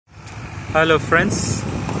Hello friends,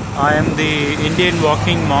 I am the Indian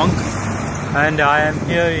walking monk and I am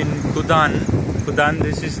here in Kudan. Kudan,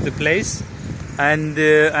 this is the place, and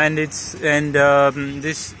this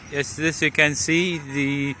you can see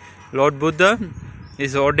the Lord Buddha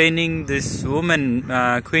is ordaining this woman,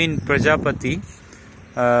 Queen Prajapati.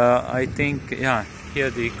 I think, yeah, here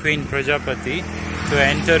the Queen Prajapati to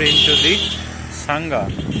enter into the Sangha.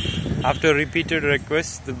 After repeated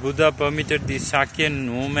requests, the Buddha permitted the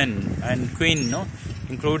Sakyan woman and queen,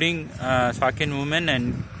 including Sakyan woman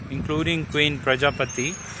and including Queen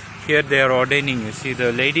Prajapati. Here they are ordaining. You see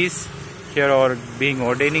the ladies here are being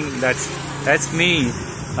ordaining. That's me,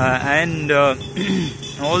 and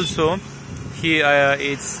also here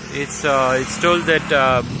it's told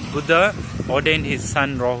that Buddha ordained his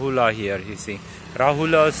son Rahula here. You see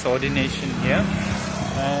Rahula's ordination here,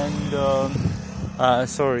 and.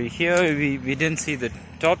 Sorry, here we didn't see the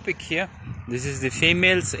topic here. This is the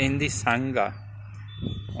females in the Sangha.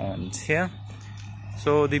 And here,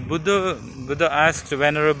 so the Buddha asked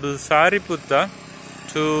Venerable Sariputta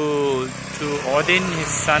to ordain his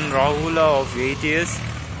son Rahula of 8 years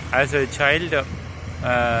as a child,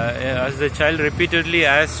 as the child repeatedly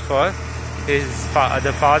asked for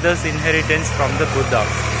the father's inheritance from the Buddha.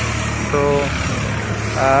 So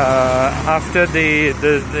after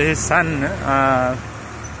his son,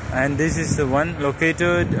 and this is the one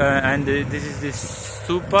located, and this is the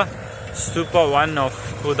stupa 1 of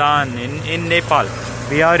Kudan in Nepal.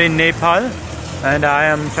 We are in Nepal, and I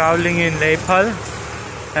am traveling in Nepal,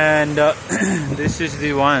 and this is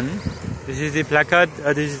the one. This is the placard.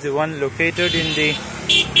 This is the one located in the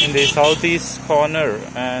southeast corner,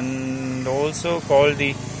 and also called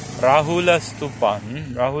the Rahula Stupa.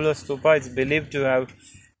 Rahula Stupa is believed to have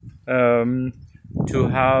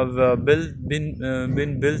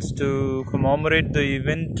been built to commemorate the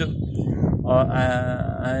event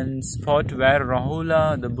and spot where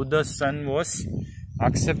Rahula, the Buddha's son, was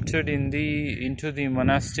accepted into the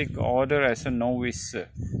monastic order as a novice,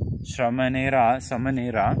 Samanera.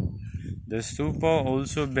 The stupa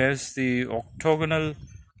also bears the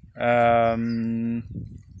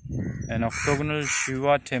an octagonal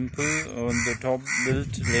Shiva temple on the top,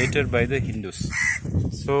 built later by the Hindus.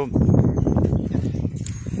 So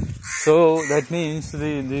that means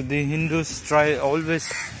the Hindus try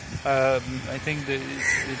always. I think it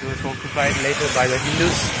was occupied later by the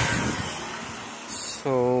Hindus.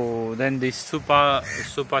 So then the stupa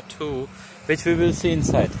 2, which we will see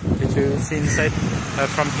inside.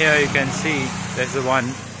 From here you can see there's the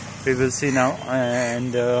one we will see now,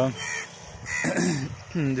 and.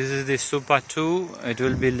 This is the stupa 2.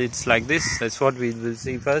 It's like this. That's what we will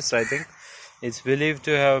see first, I think. It's believed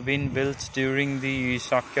to have been built during the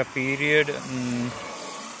Shakya period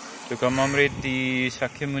to commemorate the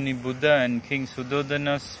Shakyamuni Buddha and King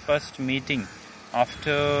Suddhodana's first meeting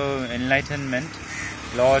after enlightenment.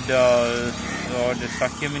 Lord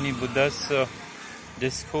Shakyamuni Buddha's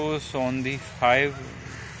discourse on the five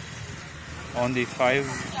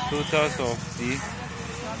suttas of the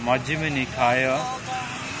Majjhima Nikaya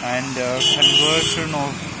and conversion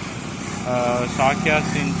of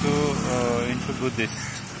Sakyas into Buddhist.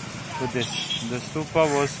 The stupa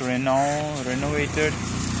was renovated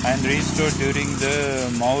and restored during the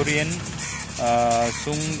Mauryan,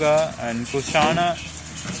 Sunga and Kushana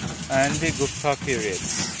and the Gupta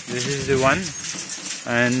periods. This is the one,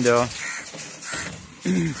 and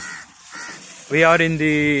we are in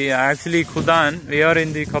the Kudan. We are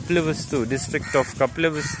in the Kapilavastu district of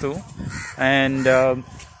Kapilavastu, and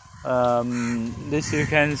this you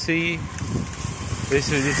can see.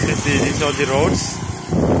 These are the roads.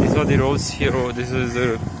 These are the roads here. This is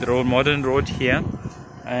the modern road here,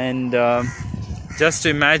 and just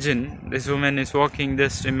imagine this woman is walking.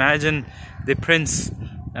 Just imagine the Prince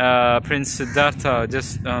Siddhartha.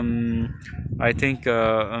 Just I think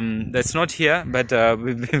that's not here, but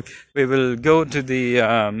we will go to the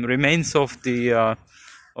remains of the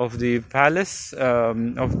palace.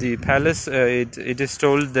 It is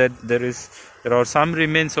told that there are some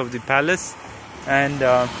remains of the palace, and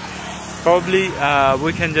probably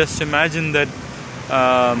we can just imagine that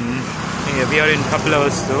we are in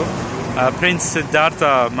Kapilavastu. Prince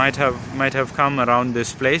Siddhartha might have come around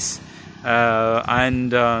this place,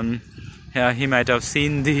 and he might have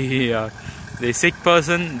seen the sick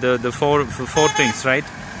person, the four things, right?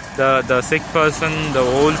 The sick person, the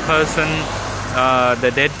old person,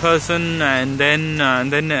 the dead person, and then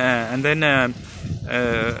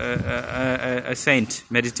a saint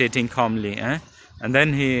meditating calmly, and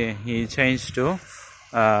then he changed to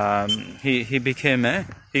he became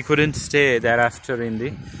he couldn't stay thereafter in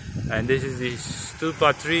the, and this is the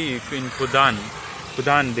Stupa 3 in Kudan.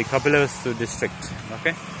 Kudan, the Kapilavastu district.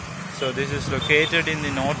 Okay, so this is located in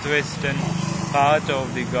the northwestern part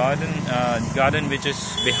of the garden which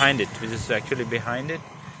is behind it, which is actually behind it.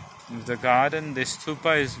 The garden, the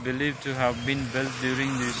stupa is believed to have been built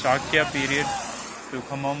during the Shakya period to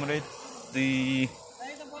commemorate the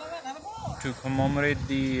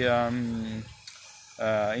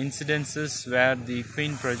incidences where the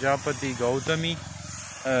Queen Prajapati Gautami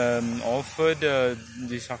offered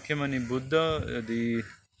the Shakyamuni Buddha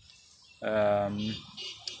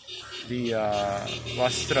the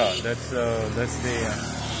vastra, that's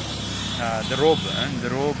the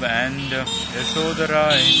robe, and Yasodhara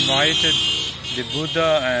invited the Buddha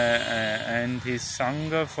and his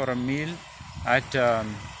Sangha for a meal at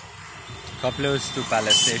Kapilavastu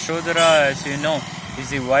Palace. Yasodhara, as you know, is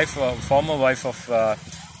the former wife of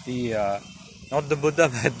not the Buddha,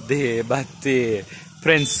 but the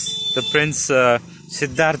prince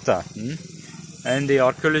Siddhartha. And the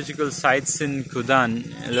archaeological sites in Kudan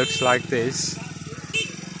looks like this.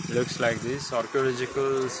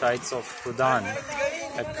 Archaeological sites of Kudan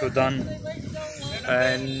at Kudan,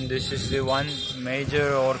 and this is the one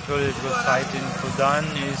major archaeological site in Kudan.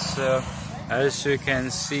 Is as you can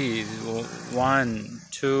see, 1,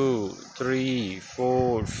 2, 3,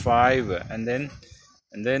 4, 5, and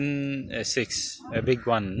then 6, a big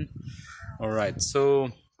one. All right,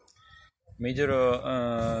 so major.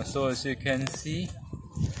 So as you can see,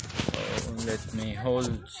 let me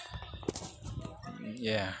hold.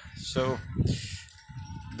 Yeah, so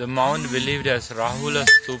the mound believed as Rahula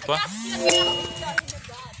Stupa.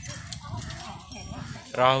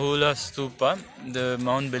 The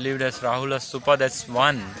mound believed as Rahula Stupa. That's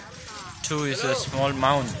 1. 2 is a small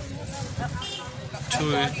mound.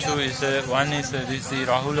 1 is the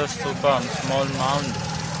Rahula Stupa, small mound.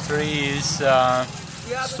 3 is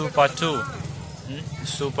Stupa 2.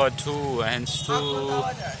 Stupa 2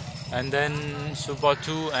 and then Stupa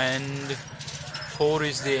 2 and 4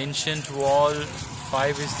 is the ancient wall,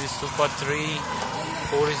 5 is the Stupa 3,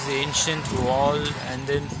 4 is the ancient wall, and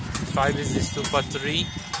then 5 is the Stupa 3,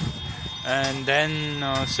 and then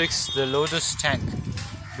 6 the lotus tank,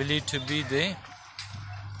 believed to be the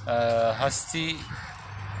Hasti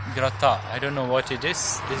Grata. I don't know what it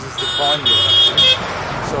is. This is the pond.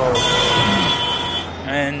 So,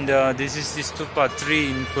 and this is the Stupa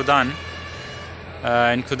 3 in Kudan.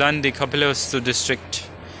 In Kudan, the Kapilavastu district.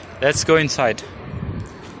 Let's go inside.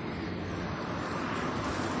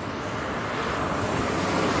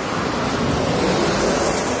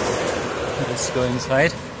 Let's go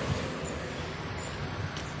inside.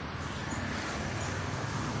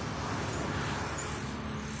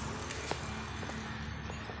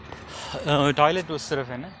 Toilet was sirf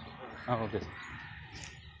hai na? Oh, okay.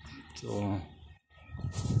 So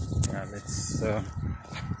yeah, let's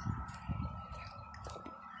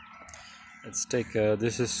take.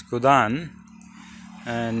 This is Kudan,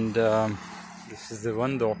 and this is the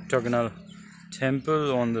octagonal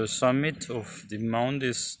temple on the summit of the mound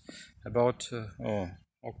is about.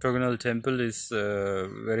 Octagonal temple is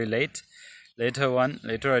very later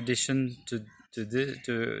addition to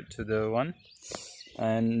the one,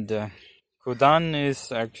 and Kudan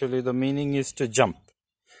is actually, the meaning is to jump.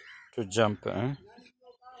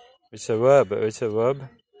 It's a verb,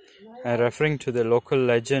 referring to the local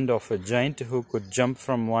legend of a giant who could jump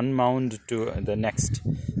from one mound to the next.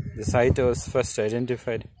 The site was first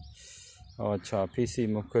identified. P.C.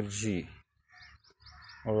 Mukherjee.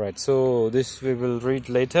 Alright, so this we will read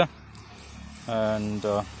later, and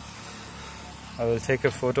I will take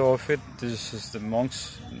a photo of it. This is the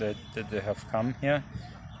monks that they have come here,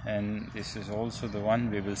 and this is also the one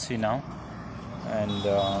we will see now, and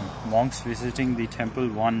monks visiting the temple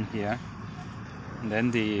 1 here, and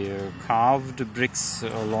then the carved bricks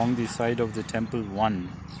along the side of the temple 1,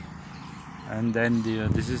 and then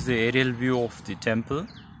this is the aerial view of the temple.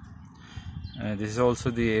 This is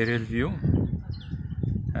also the aerial view,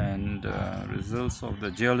 and results of the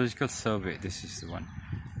geological survey. This is the one,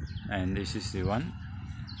 and this is the one.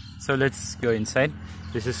 So let's go inside.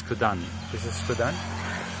 This is Kudan,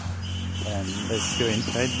 and let's go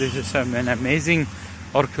inside. This is an amazing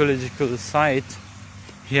archaeological site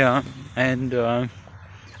here, and I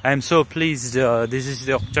am so pleased. This is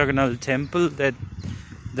the octagonal temple that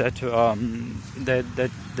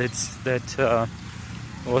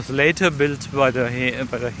was later built by the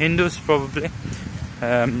Hindus, probably.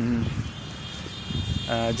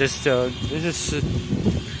 This is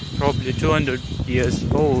probably 200 years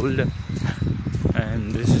old,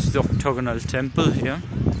 and this is the octagonal temple here,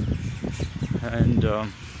 and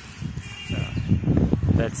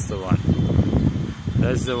that's the one.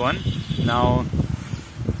 Now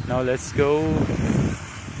let's go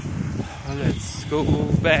go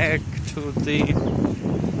back to the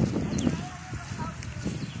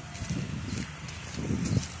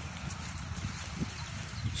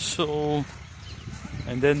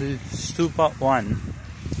and then the Stupa 1,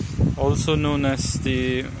 also known as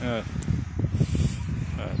the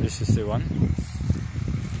this is the one,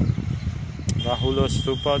 Rahula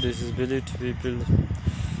Stupa. This is believed to be built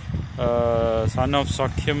son of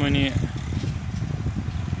Sakyamuni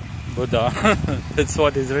Buddha. That's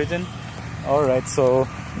what is written. Alright, so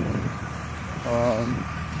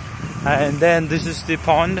and then this is the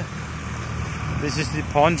pond. This is the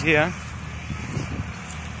pond here,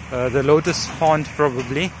 the lotus pond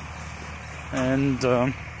probably, and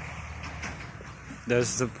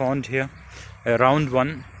there's the pond here, a round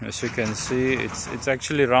one, as you can see. It's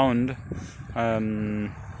actually round.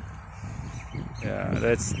 Yeah,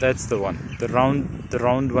 that's the one, the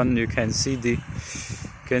round one. You can see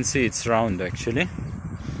it's round actually.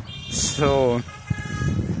 So,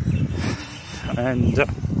 and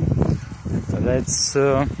let's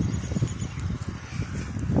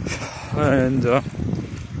and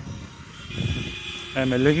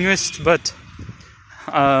I'm a linguist, but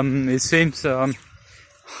it seems I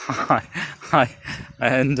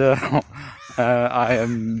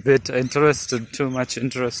am a bit too much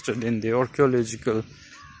interested in the archaeological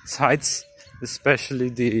sites, especially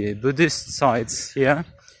the Buddhist sites here,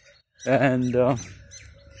 and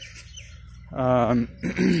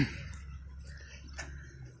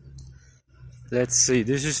let's see.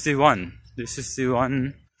 This is the one. This is the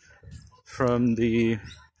one from the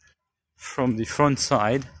front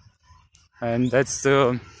side, and that's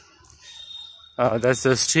the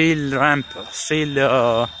steel ramp,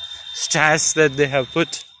 steel stairs that they have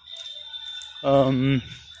put.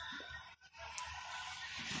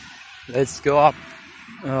 Let's go up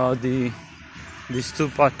the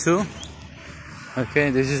Stupa 2. Okay,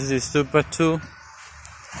 this is the Stupa 2,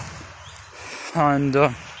 and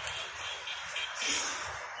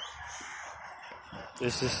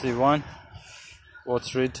this is the one.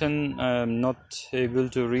 What's written, I'm not able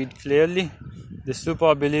to read clearly. The stupa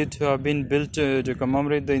are believed to have been built to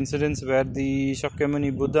commemorate the incidents where the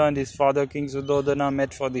Shakyamuni Buddha and his father King Suddhodana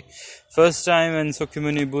met for the first time, and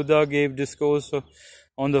Shakyamuni Buddha gave discourse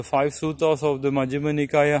on the 5 suttas of the Majjhima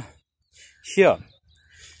Nikaya here.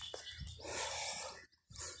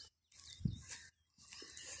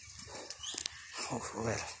 Oh,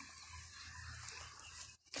 well.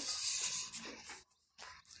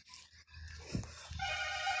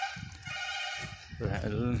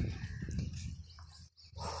 Well,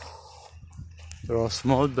 there are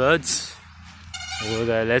small birds over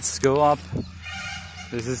there. Let's go up.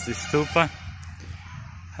 This is the stupa,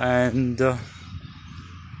 and this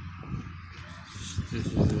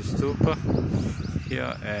is the stupa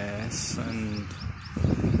here. Yes, and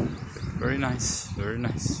very nice, very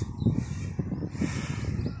nice.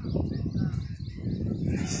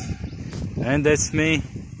 And that's me,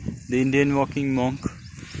 the Indian walking monk.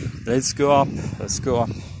 Let's go up. Let's go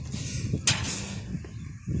up.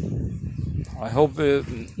 I hope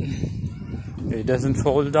it doesn't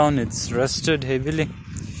fall down. It's rested heavily.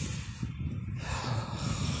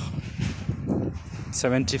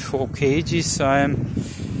 74 kgs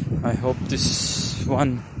I hope this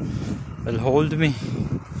one will hold me.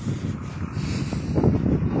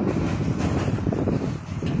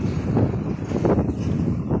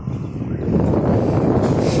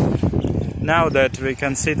 Now that we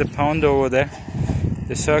can see the pond over there,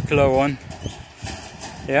 the circular one.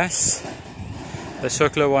 Yes, the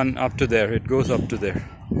circular one up to there. It goes up to there.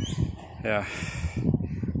 Yeah.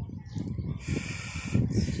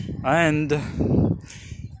 And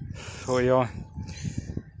oh yeah,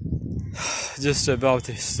 just about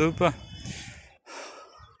the stupa.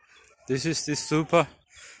 This is the stupa,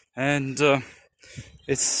 and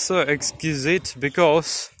it's so exquisite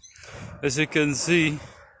because, as you can see,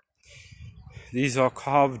 these are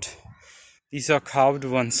carved. These are carved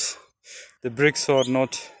ones. The bricks are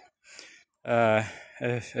not a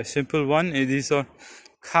simple one. These are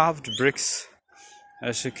carved bricks,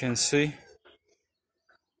 as you can see.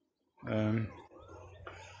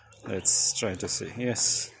 Let's try to see.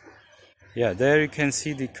 Yes, yeah. There you can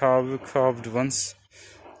see the carved ones.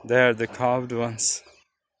 There are the carved ones.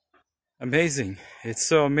 Amazing! It's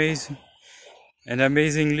so amazing and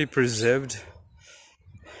amazingly preserved.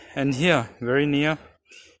 And here, very near,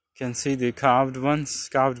 you can see the carved ones,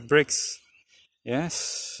 carved bricks. Yes,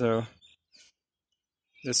 so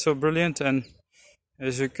they're so brilliant. And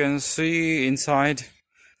as you can see, inside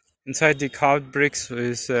the carved bricks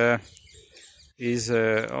is oh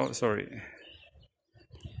sorry.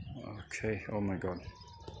 Okay. Oh my God.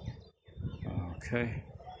 Okay.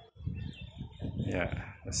 Yeah,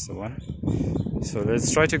 that's the one. So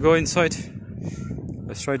let's try to go inside.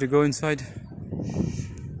 Let's try to go inside.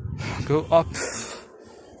 Go up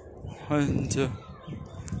and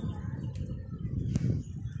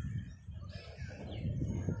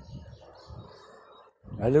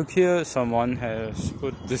I look here. Someone has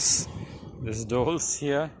put this dolls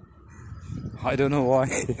here. I don't know why.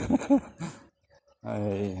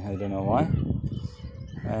 I don't know why.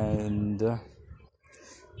 And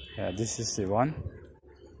yeah, this is the one.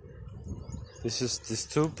 This is the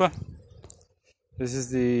stupa. This is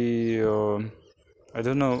the I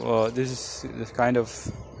don't know. This is this kind of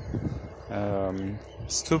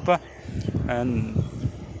stupa, and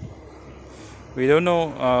we don't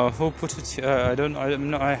know who put it here. I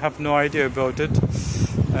have no idea about it.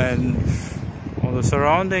 And all the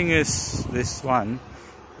surrounding is this one,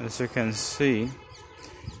 as you can see.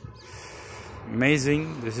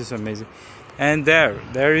 Amazing. This is amazing. And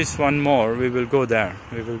there is one more. We will go there.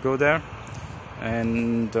 We will go there.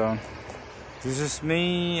 And this is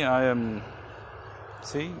me. I am.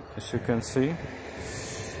 See, as you can see,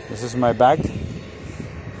 this is my bag.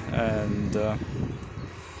 And I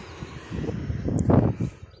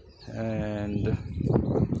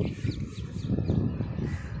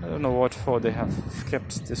don't know what for they have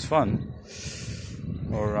kept this one.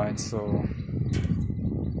 Alright, so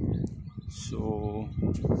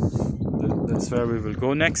that's where we will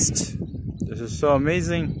go next. This is so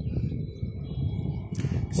amazing,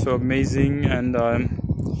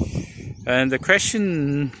 and the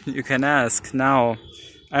question you can ask now: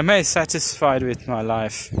 am I satisfied with my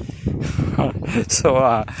life?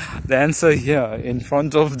 So the answer here in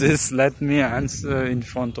front of this, let me answer in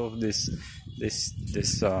front of this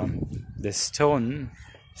stone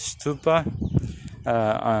stupa.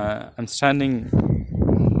 I'm standing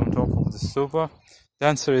on top of the stupa. The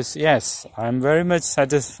answer is yes. I'm very much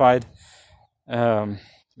satisfied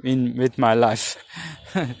with my life.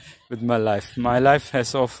 With my life. My life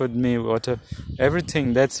has offered me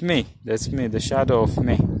everything. That's me. That's me. The shadow of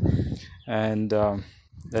me. And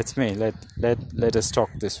that's me. Let us talk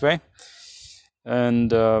this way.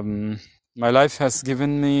 And my life has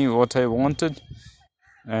given me what I wanted.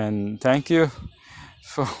 And thank you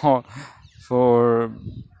for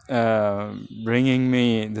bringing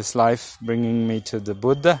me this life, bringing me to the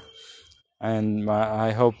Buddha. And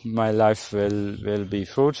I hope my life will be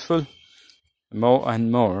fruitful more and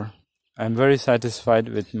more. I'm very satisfied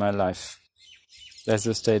with my life. That's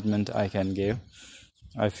the statement I can give.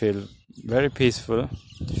 I feel very peaceful.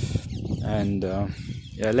 And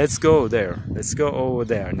yeah, let's go there. Let's go over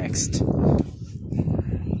there next.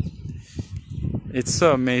 It's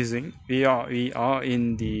so amazing. We are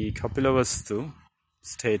in the Kapilavastu,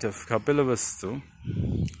 state of Kapilavastu,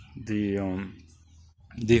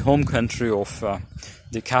 the home country of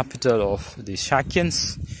the capital of the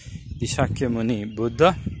Shakyans, the Shakyamuni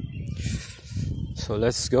Buddha. So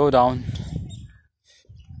let's go down.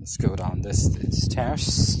 Let's go down the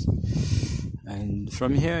stairs, and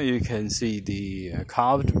from here you can see the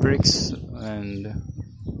carved bricks, and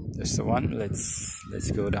that's the one.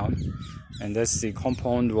 Let's go down, and that's the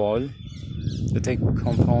compound wall. The thick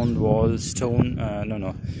compound wall stone.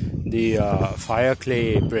 The fire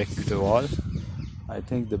clay brick wall. I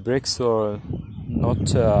think the bricks were not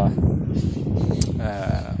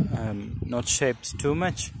shaped too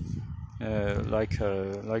much, like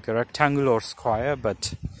a rectangle or square,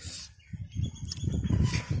 but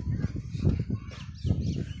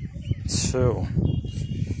so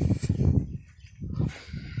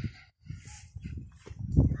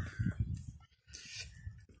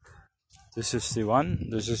this is the one.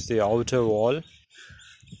 This is the outer wall.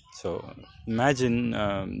 So imagine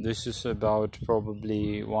this is about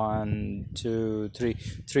probably 1, 2, 3,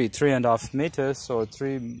 3.5 meters, or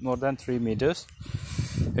more than 3 meters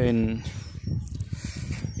in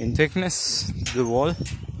thickness. The wall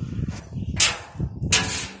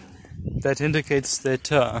that indicates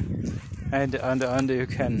that, and you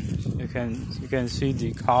can see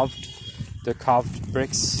the carved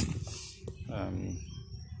bricks.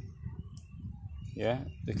 Yeah,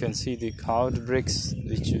 you can see the carved bricks,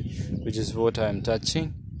 which is what I'm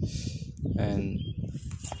touching, and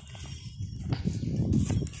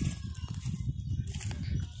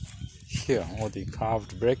here all the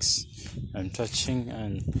carved bricks I'm touching,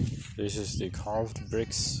 and this is the carved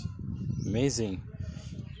bricks.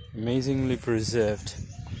 Amazingly preserved.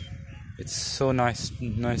 It's so nice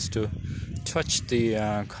to touch the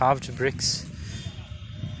carved bricks,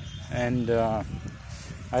 and I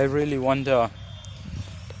really wonder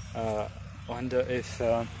if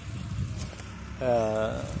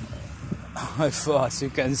as you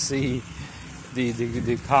can see,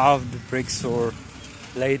 the carved bricks were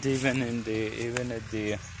laid even at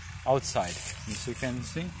the outside, as you can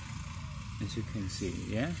see.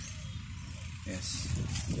 Yeah. Yes,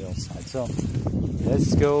 the outside. So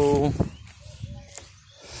let's go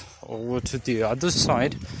over to the other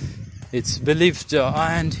side. It's believed,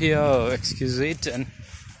 and here exquisite, and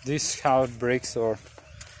these carved bricks are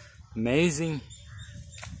amazing.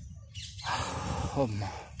 Oh my.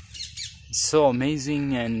 It's so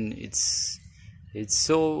amazing, and it's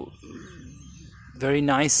so very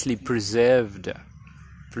nicely preserved,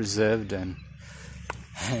 and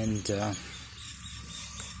there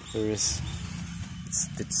is,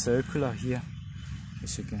 it's circular here,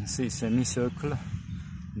 as you can see, semicircular,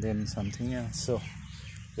 then something else. So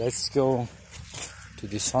let's go to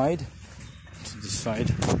the side.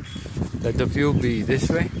 Let the view be this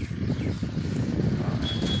way.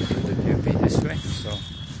 So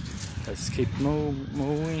let's keep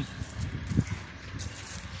moving.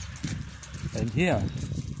 And here,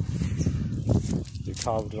 the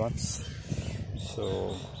carved ones.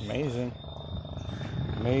 So amazing,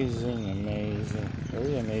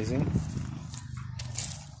 very amazing.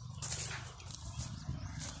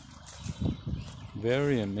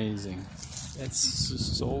 Very amazing.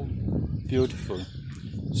 It's so beautiful,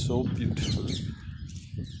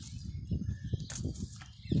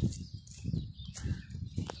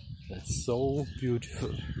 That's so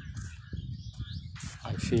beautiful.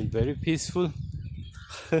 I feel very peaceful.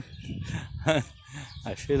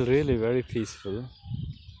 I feel really very peaceful.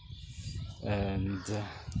 And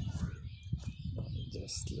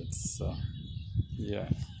just let's yeah.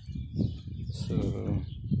 So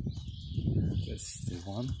that's the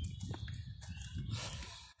one.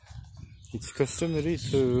 It's customary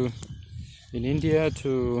in India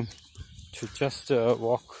to just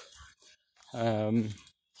walk around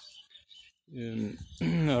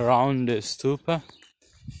the stupa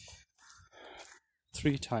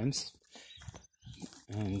 3 times,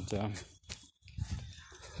 and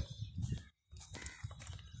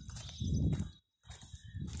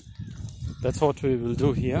that's what we will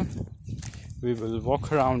do here. We will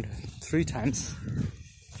walk around 3 times,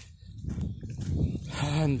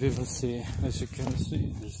 and we will see. As you can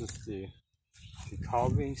see, this is the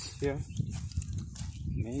carvings here.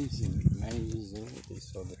 Amazing.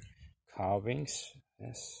 These are the carvings,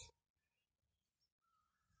 yes.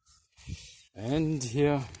 And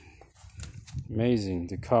here, amazing,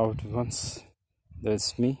 the carved ones.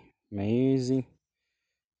 That's me.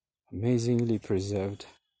 Amazingly preserved.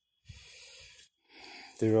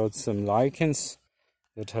 There are some lichens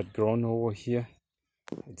that had grown over here.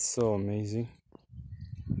 It's so amazing.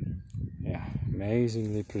 Yeah,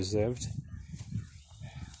 amazingly preserved.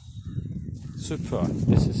 Super.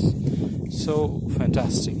 This is so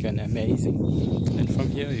fantastic and amazing. And from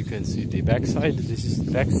here you can see the backside. This is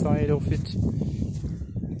the backside of it.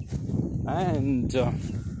 And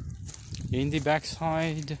in the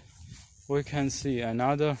backside we can see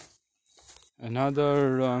another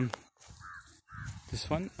this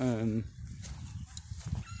one.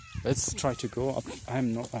 Let's try to go up.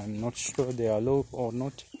 I'm not sure they are low or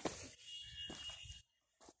not.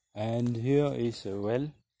 And here is a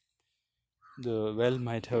well. The well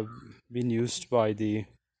might have been used by the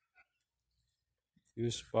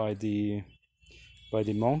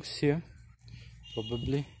monks here,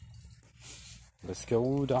 probably. Let's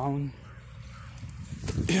go down.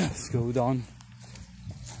 Let's go down.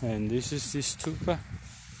 And this is the stupa.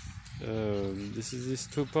 This is the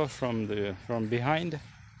stupa from behind.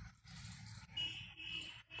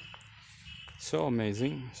 So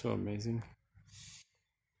amazing.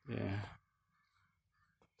 Yeah,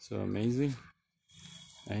 so amazing.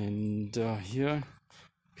 And here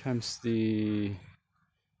comes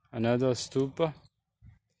another stupa.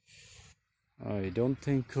 I don't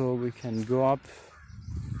think we can go up.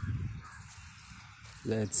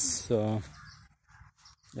 Let's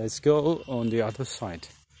go on the other side.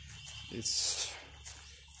 It's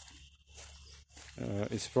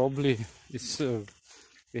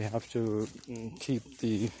we have to keep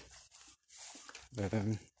the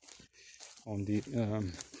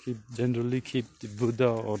generally keep the Buddha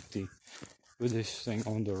or the Buddhist thing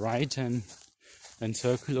on the right, and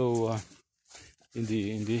circle over in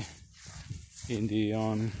the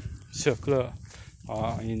circular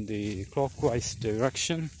in the clockwise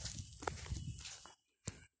direction.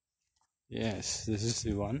 Yes, this is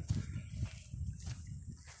the one.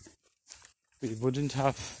 We wouldn't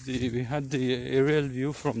have we had the aerial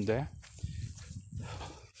view from there.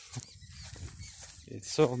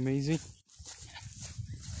 It's so amazing.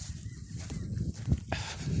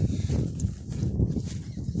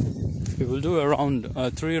 We will do around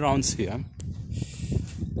 3 rounds here.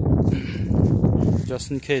 just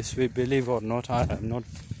in case we believe or not, I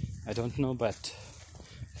don't know, but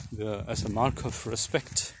as a mark of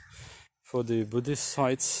respect for the Buddhist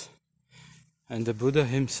sites and the Buddha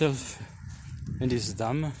himself and his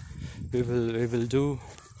Dhamma, we will do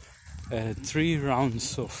 3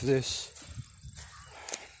 rounds of this.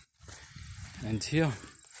 And here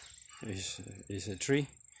is a tree,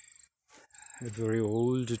 very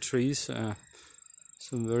old trees,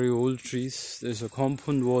 some very old trees. There's a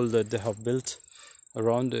compound wall that they have built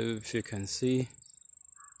around, if you can see.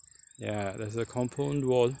 Yeah, there's a compound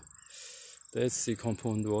wall. That's the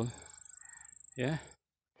compound wall. Yeah.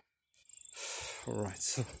 Alright,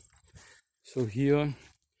 so here,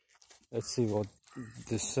 let's see what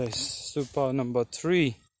this says. Stupa number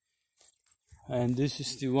 3. And this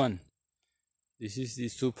is the one. This is the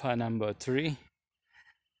stupa number 3.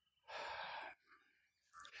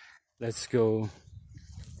 Let's go.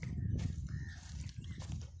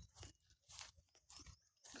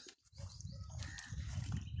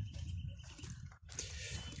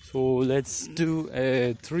 So let's do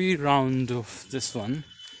a 3 round of this one.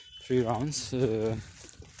 3 rounds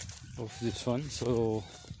of this one. So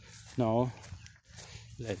now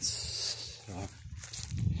let's.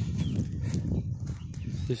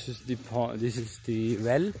 This is the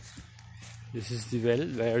well. This is the well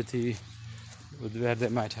where they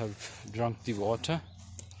might have drunk the water.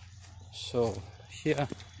 So here,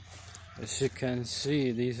 as you can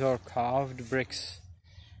see, these are carved bricks,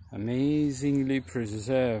 amazingly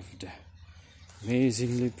preserved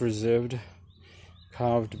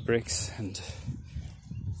carved bricks, and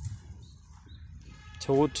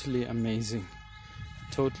totally amazing.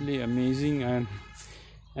 I'm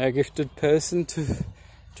a gifted person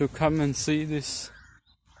to come and see this.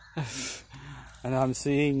 And I'm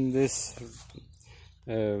seeing this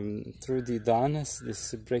through the danas,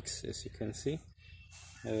 these bricks, as you can see.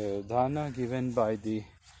 Dana given by the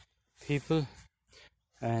people,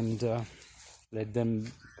 and let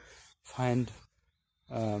them find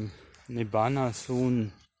Nibbana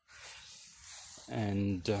soon.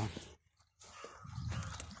 And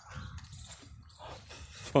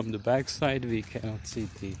from the back side we cannot see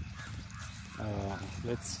the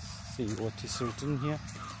let's see what is written here.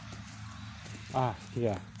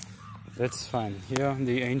 Yeah, that's fine. Here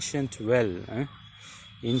the ancient well,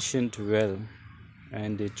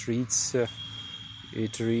 and it reads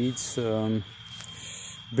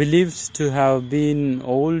believed to have been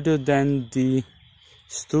older than the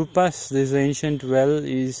stupas. This ancient well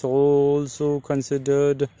is also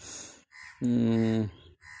considered from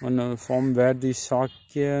where the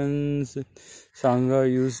Sakyans Sangha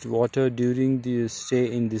used water during the stay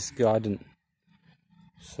in this garden.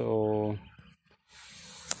 So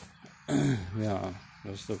yeah,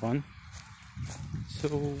 that's the one. So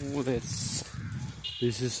this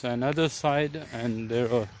is another side, and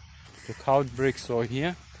there are the carved bricks over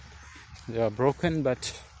here. They are broken,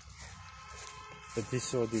 but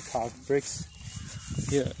these are the carved bricks.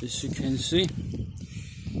 Here, as you can see,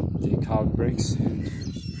 the carved bricks, and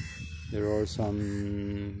there are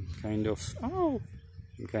some kind of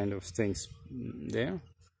things there.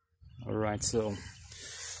 All right, so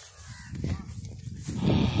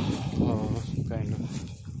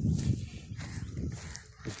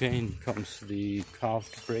again comes the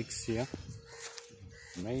carved bricks here.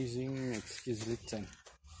 Amazing, exquisite,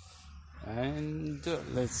 and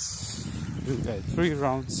let's do that 3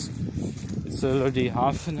 rounds. It's already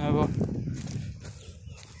half an hour.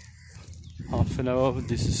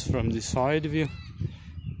 This is from the side view.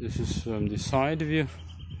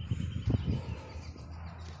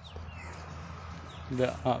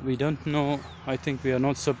 We don't know. I think we are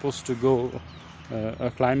not supposed to go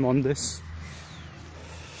climb on this.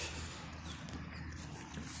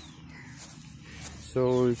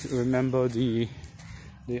 So remember the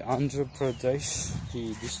Andhra Pradesh,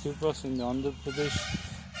 the stupas in the Andhra Pradesh,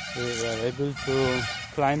 they were able to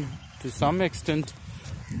climb to some extent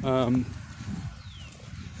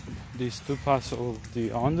the stupas of the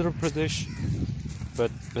Andhra Pradesh,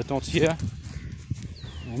 but not here.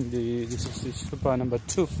 And this is the stupa number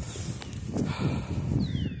 2.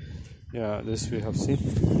 Yeah, this we have seen,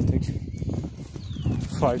 I think.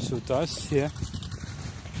 5 suttas here.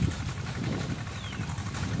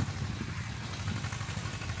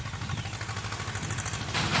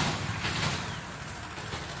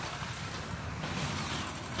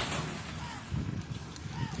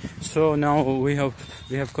 So now we have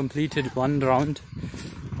completed 1 round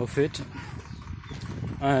of it,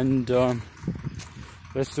 and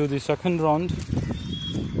let's do the second round.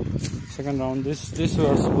 This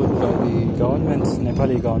was put by the government,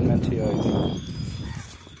 Nepali government here, I think.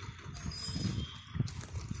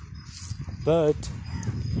 But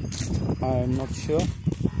I'm not sure.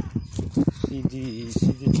 See the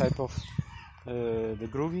type of the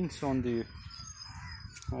groovings on the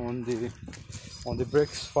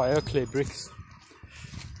bricks, fire clay bricks.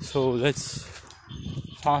 So let's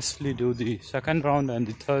fastly do the second round and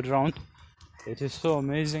the third round. It is so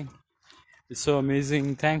amazing. It's so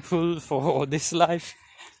amazing. Thankful for this life,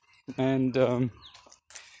 and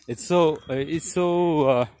it's so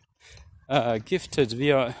gifted.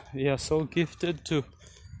 We are so gifted to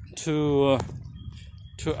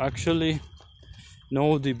actually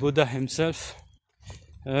know the Buddha himself,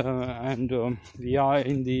 and we are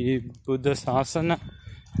in the Buddha Sasana,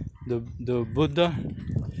 the Buddha.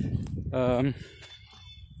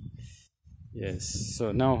 Yes.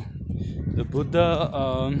 So now the Buddha.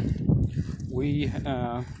 We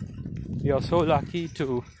are so lucky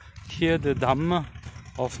to hear the Dhamma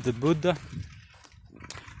of the Buddha.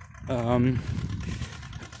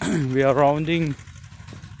 We are rounding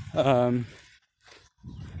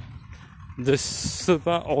this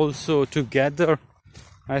stupa also together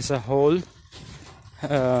as a whole.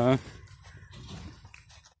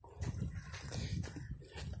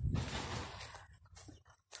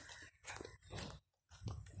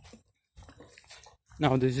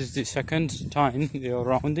 Now this is the second time we are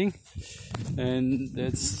rounding, and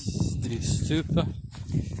that's the stupa,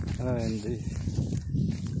 and the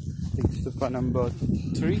stupa number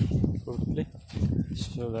 3 probably.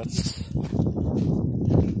 So that's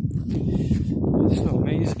so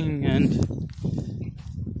amazing, and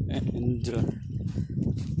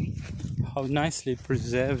how nicely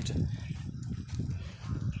preserved.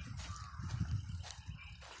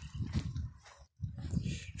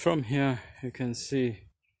 From here you can see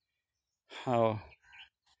how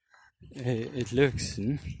it looks.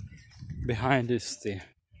 Behind is the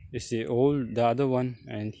other one,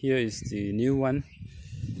 and here is the new one.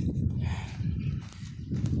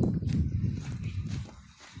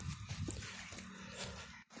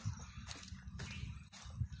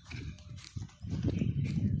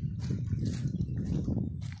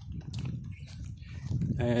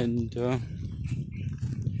 And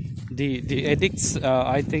the edicts,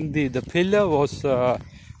 I think the pillar was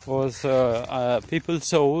people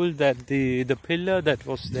told that the pillar that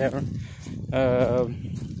was there,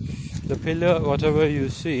 the pillar whatever you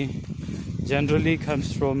see generally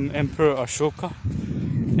comes from Emperor Ashoka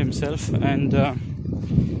himself, and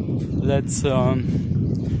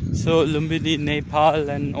so Lumbini, Nepal,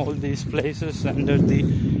 and all these places under the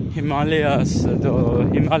Himalayas,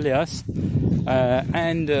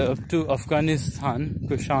 and to Afghanistan,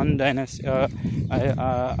 Kushan dynasty,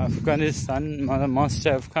 Afghanistan must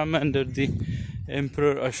have come under the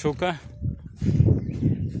Emperor Ashoka.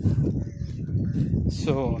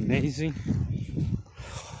 So amazing.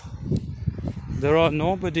 There are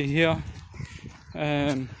nobody here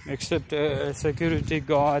except a security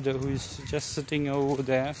guard who is just sitting over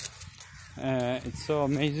there. It's so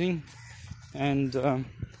amazing, and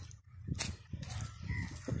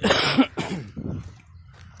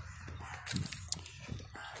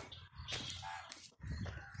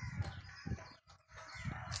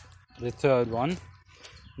the third one.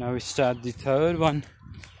 Now we start the third one.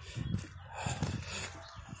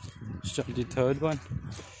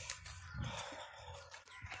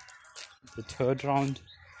 The third round.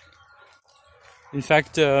 In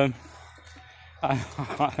fact, I'm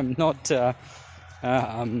not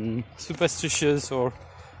superstitious or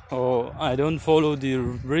I don't follow the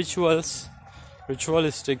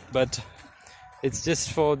ritualistic, but it's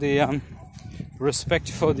just for the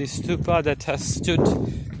respect for the stupa that has stood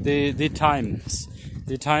the times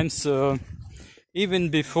even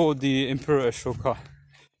before the Emperor Ashoka.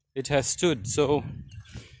 It has stood, so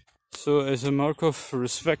as a mark of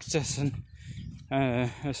respect, as an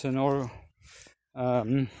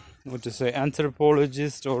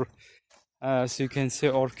anthropologist, or as you can say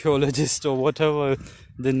archaeologist, or whatever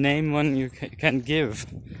the name one you can give,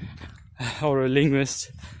 or a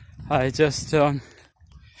linguist. I just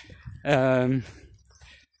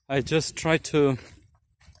try to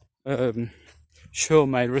show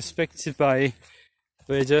my respect by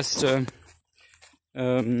just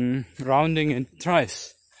rounding it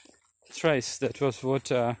thrice. That was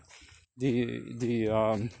what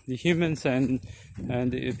the humans and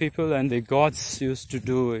the people and the gods used to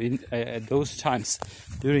do at those times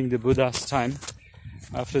during the Buddha's time.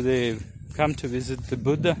 After they come to visit the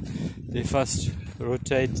Buddha, they first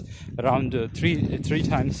rotate around three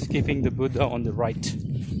times, keeping the Buddha on the right.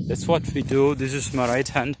 That's what we do. This is my right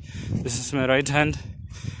hand. This is my right hand,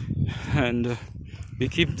 and we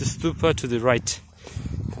keep the stupa to the right.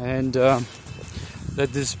 And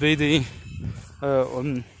let this be the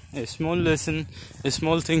a small lesson, a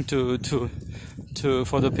small thing to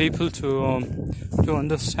for the people to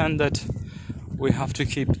understand that we have to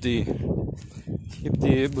keep the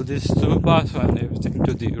Buddhist stupas and everything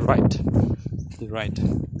to the right.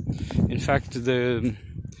 In fact, there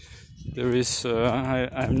is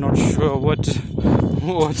I'm not sure what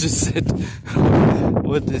is it.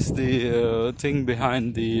 What is the thing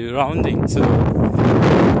behind the rounding? So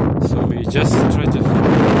we just try to find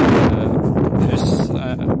there's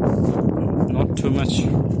not too much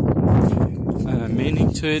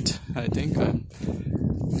meaning to it, I think.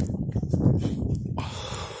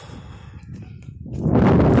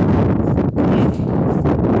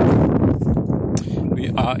 We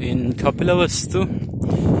are in Kapilavastu,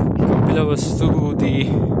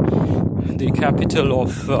 the capital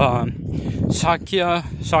of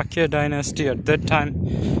Shakya dynasty. At that time,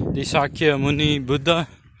 the Shakya Muni Buddha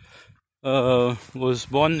was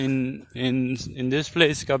born in this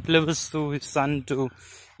place, Kapilavastu. His son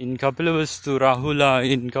in Kapilavastu, Rahula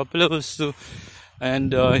in Kapilavastu,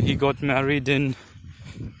 and he got married in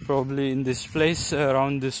probably in this place,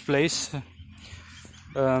 around this place.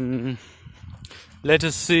 Let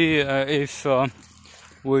us see if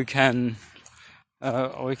we can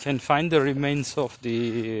find the remains of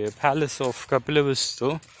the palace of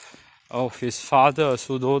Kapilavastu, of his father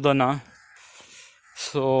Sudodana.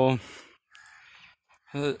 So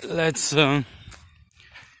let's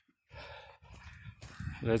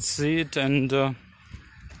see it. And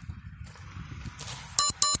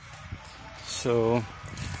so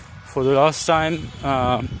for the last time,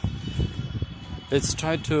 let's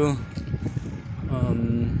try to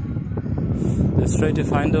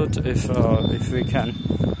find out if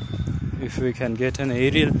we can get an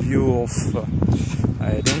aerial view of.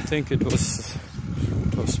 I don't think it was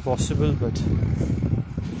possible, but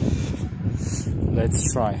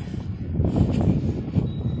let's try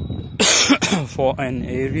for an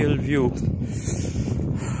aerial view.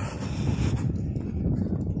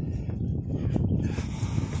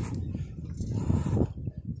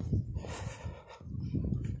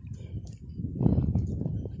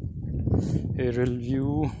 Aerial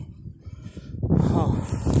view.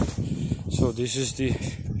 So this is the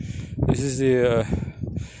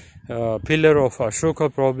pillar of Ashoka,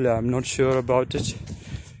 probably. I'm not sure about it.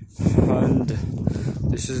 And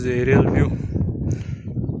this is the aerial view,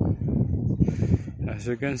 as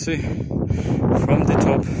you can see from the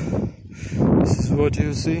top. This is what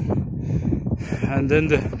you see, and then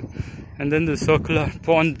the circular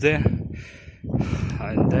pond there,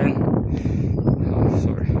 and then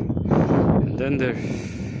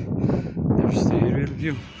there's the aerial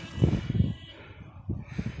view.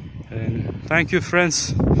 And thank you,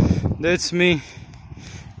 friends. That's me,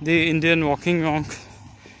 the Indian walking monk.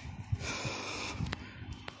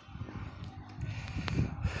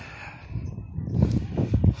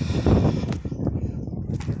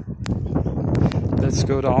 Let's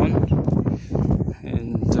go down,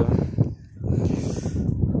 and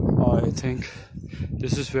I think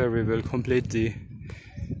this is where we will complete the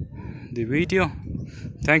video.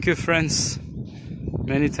 Thank you, friends.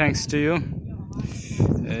 Many thanks to you.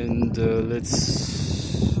 And let's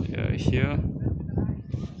here.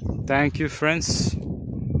 Thank you, friends.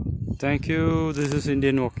 Thank you. This is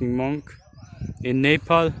Indian walking monk in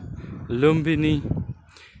Nepal, Lumbini,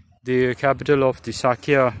 the capital of the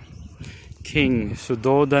Shakya king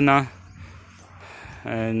Sudodana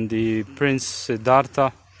and the prince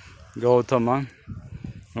Siddhartha Gautama,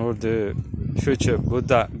 or the future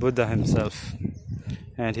Buddha himself,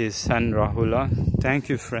 and his son Rahula. Thank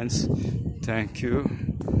you, friends. Thank you.